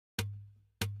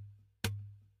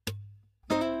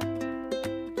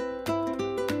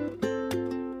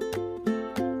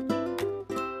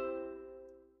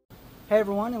Hey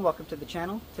everyone, and welcome to the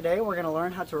channel. Today we're going to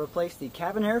learn how to replace the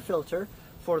cabin air filter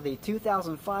for the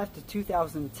 2005 to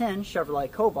 2010 Chevrolet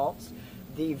Cobalts.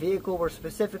 The vehicle we're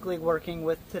specifically working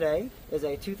with today is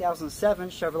a 2007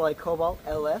 Chevrolet Cobalt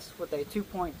LS with a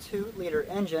 2.2 liter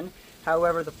engine.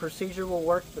 However, the procedure will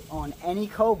work on any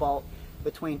Cobalt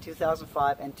between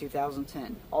 2005 and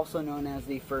 2010, also known as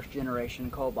the first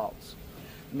generation Cobalts.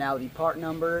 Now the part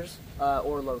numbers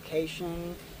or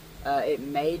location, it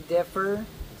may differ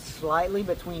slightly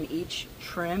between each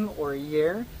trim or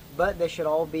year, but they should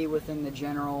all be within the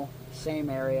general same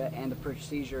area and the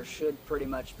procedure should pretty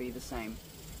much be the same.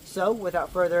 So without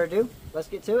further ado, let's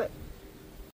get to it.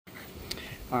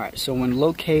 Alright, so when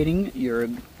locating your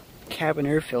cabin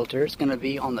air filter, it's going to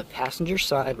be on the passenger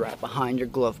side right behind your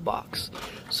glove box.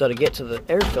 So to get to the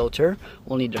air filter,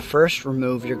 we'll need to first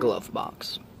remove your glove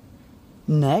box.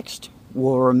 Next,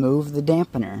 we'll remove the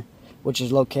dampener, which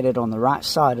is located on the right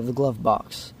side of the glove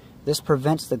box. This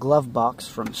prevents the glove box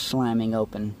from slamming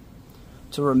open.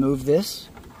 To remove this,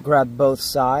 grab both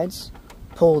sides,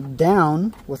 pull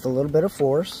down with a little bit of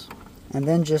force, and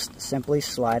then just simply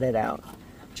slide it out.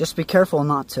 Just be careful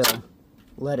not to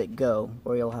let it go,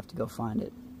 or you'll have to go find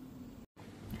it.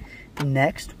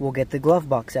 Next, we'll get the glove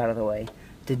box out of the way.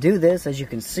 To do this, as you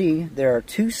can see, there are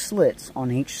two slits on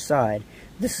each side.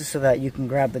 This is so that you can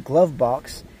grab the glove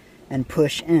box and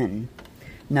push in.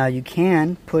 Now you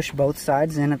can push both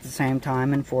sides in at the same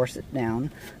time and force it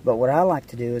down, but what I like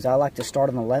to do is I like to start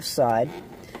on the left side,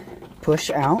 push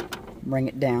out, bring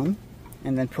it down,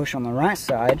 and then push on the right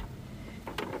side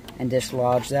and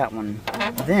dislodge that one.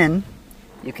 Then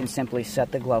you can simply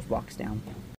set the glove box down.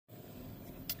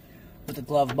 With the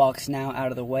glove box now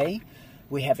out of the way,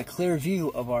 we have a clear view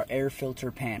of our air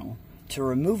filter panel. To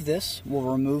remove this, we'll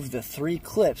remove the three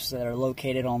clips that are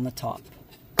located on the top.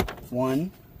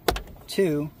 1,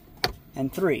 2,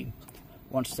 and 3.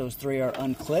 Once those three are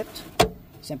unclipped,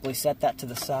 simply set that to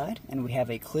the side and we have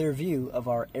a clear view of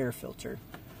our air filter.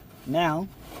 Now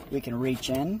we can reach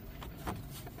in,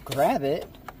 grab it,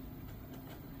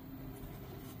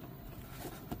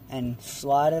 and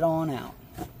slide it on out.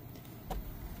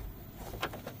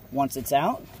 Once it's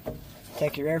out,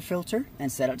 take your air filter and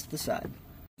set it to the side.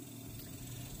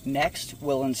 Next,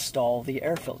 we'll install the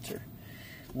air filter.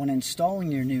 When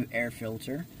installing your new air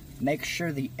filter, make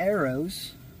sure the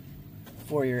arrows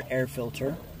for your air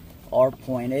filter are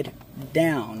pointed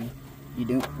down. You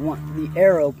don't want the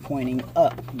arrow pointing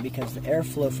up because the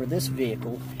airflow for this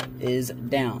vehicle is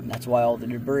down. That's why all the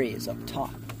debris is up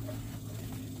top.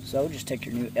 So just take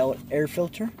your new air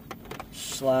filter,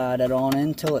 slide it on in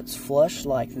until it's flush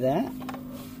like that,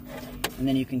 and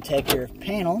then you can take your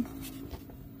panel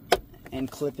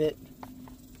and clip it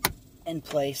in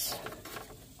place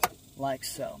like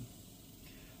so.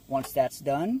 Once that's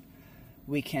done,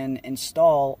 we can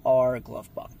install our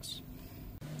glove box.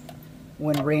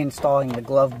 When reinstalling the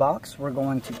glove box, we're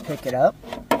going to pick it up,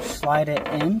 slide it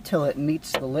in till it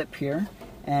meets the lip here,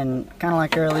 and kind of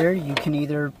like earlier, you can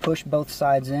either push both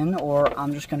sides in, or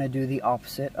I'm just going to do the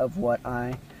opposite of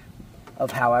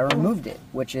how I removed it,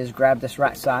 which is grab this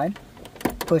right side,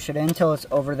 push it in until it's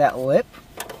over that lip,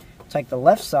 take the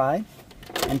left side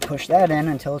and push that in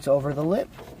until it's over the lip,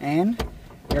 and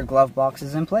your glove box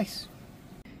is in place.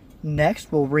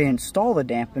 Next, we'll reinstall the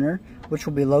dampener, which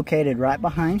will be located right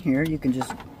behind here. You can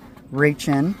just reach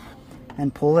in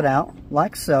and pull it out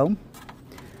like so,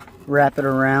 wrap it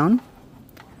around,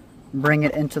 bring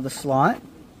it into the slot,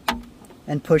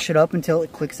 and push it up until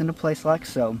it clicks into place like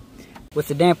so. With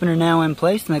the dampener now in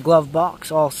place and the glove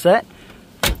box all set,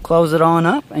 close it on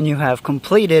up and you have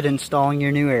completed installing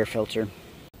your new air filter.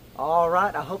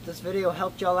 Alright, I hope this video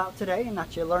helped y'all out today and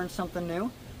that you learned something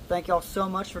new. Thank y'all so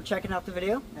much for checking out the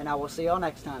video, and I will see y'all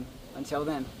next time. Until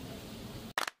then.